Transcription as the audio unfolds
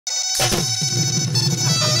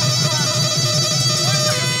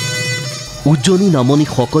উজ্জনি নামনি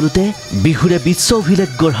সকলোতে বিহুৰে বিশ্ব অভিলেখ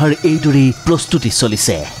গঢ়াৰ এইদৰেই প্ৰস্তুতি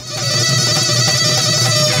চলিছে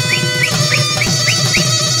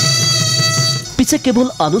পিছে কেৱল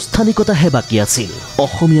আনুষ্ঠানিকতাহে বাকী আছিল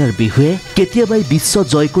অসমীয়াৰ বিহুৱে কেতিয়াবাই বিশ্ব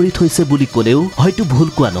জয় কৰি থৈছে বুলি ক'লেও হয়তো ভুল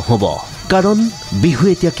কোৱা নহ'ব কাৰণ বিহু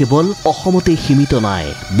এতিয়া কেৱল অসমতেই সীমিত নাই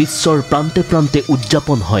বিশ্বৰ প্ৰান্তে প্ৰান্তে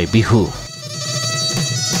উদযাপন হয় বিহু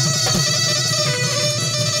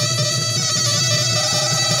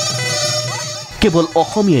কেৱল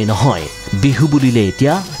অসমীয়াই নহয় বিহু বুলিলে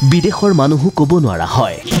এতিয়া বিদেশৰ মানুহো ক'ব নোৱাৰা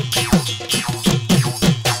হয়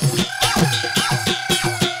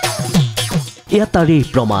এয়া তাৰেই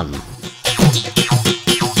প্ৰমাণ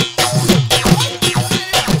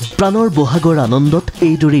প্ৰাণৰ বহাগৰ আনন্দত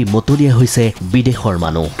এইদৰেই মতলীয়া হৈছে বিদেশৰ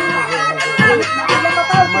মানুহ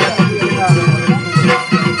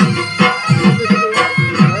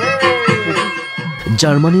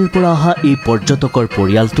জাৰ্মানীৰ পৰা অহা এই পৰ্যটকৰ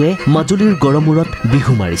পৰিয়ালটোৱে মাজুলীৰ গড়মূৰত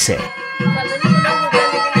বিহু মাৰিছে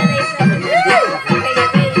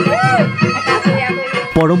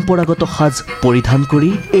পৰম্পৰাগত সাজ পৰিধান কৰি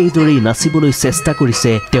এইদৰেই নাচিবলৈ চেষ্টা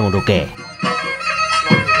কৰিছে তেওঁলোকে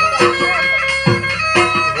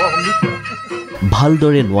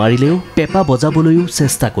ভালদৰে নোৱাৰিলেও পেপা বজাবলৈও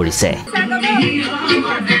চেষ্টা কৰিছে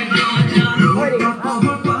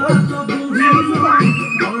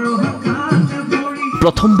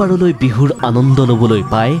প্ৰথমবাৰলৈ বিহুৰ আনন্দ ল'বলৈ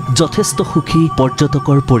পাই যথেষ্ট সুখী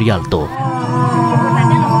পৰ্যটকৰ পৰিয়ালটো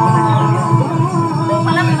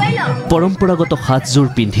পৰম্পৰাগত সাজযোৰ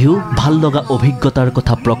পিন্ধিও ভাল লগা অভিজ্ঞতাৰ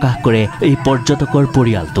কথা প্ৰকাশ কৰে এই পৰ্যটকৰ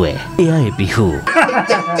পৰিয়ালটোৱে এয়াই Bihu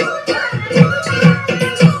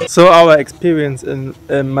So our experience in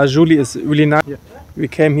Majuli is really nice. We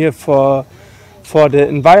came here for the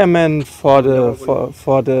environment, for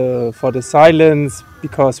the silence,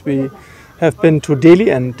 because we have been to Delhi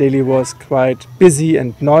and Delhi was quite busy and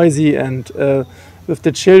noisy, and with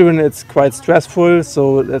the children it's quite stressful. So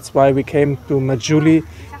that's why we came to Majuli,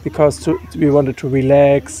 because we wanted to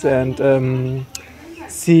relax and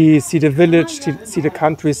see the village, see the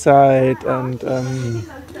countryside, and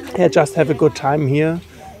just have a good time here.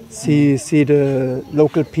 See the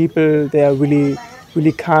local people. They are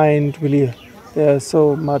really kind. There are so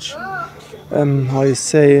much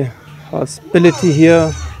hospitality here.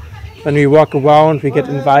 When we walk around, we get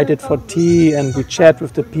invited for tea and we chat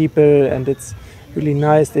with the people, and it's really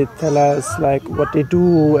nice. They tell us like what they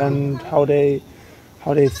do and how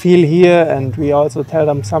they feel here, and we also tell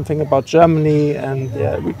them something about Germany, and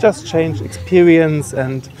we just change experience.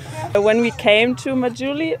 And when we came to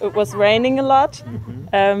Majuli, it was raining a lot,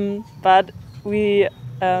 but we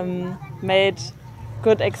made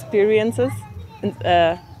good experiences.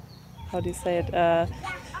 How do you say it?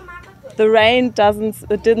 The rain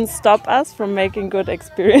didn't stop us from making good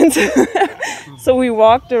experiences. So we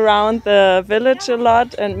walked around the village a lot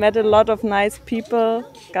and met a lot of nice people,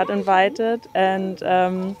 got invited, and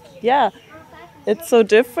it's so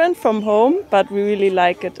different from home, but we really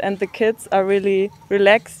like it. And the kids are really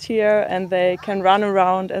relaxed here and they can run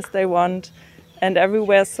around as they want, and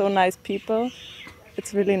everywhere so nice people.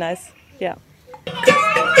 It's really nice. Yeah.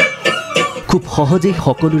 খুব সহজেই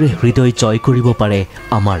সকলোৰে হৃদয় জয় কৰিব পাৰে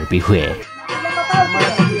আমাৰ বিহুৱে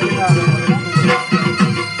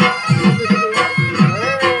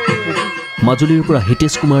মাজুলীৰ পৰা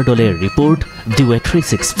হিতেশ কুমাৰ দলে ৰিপৰ্ট DUA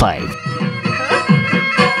 365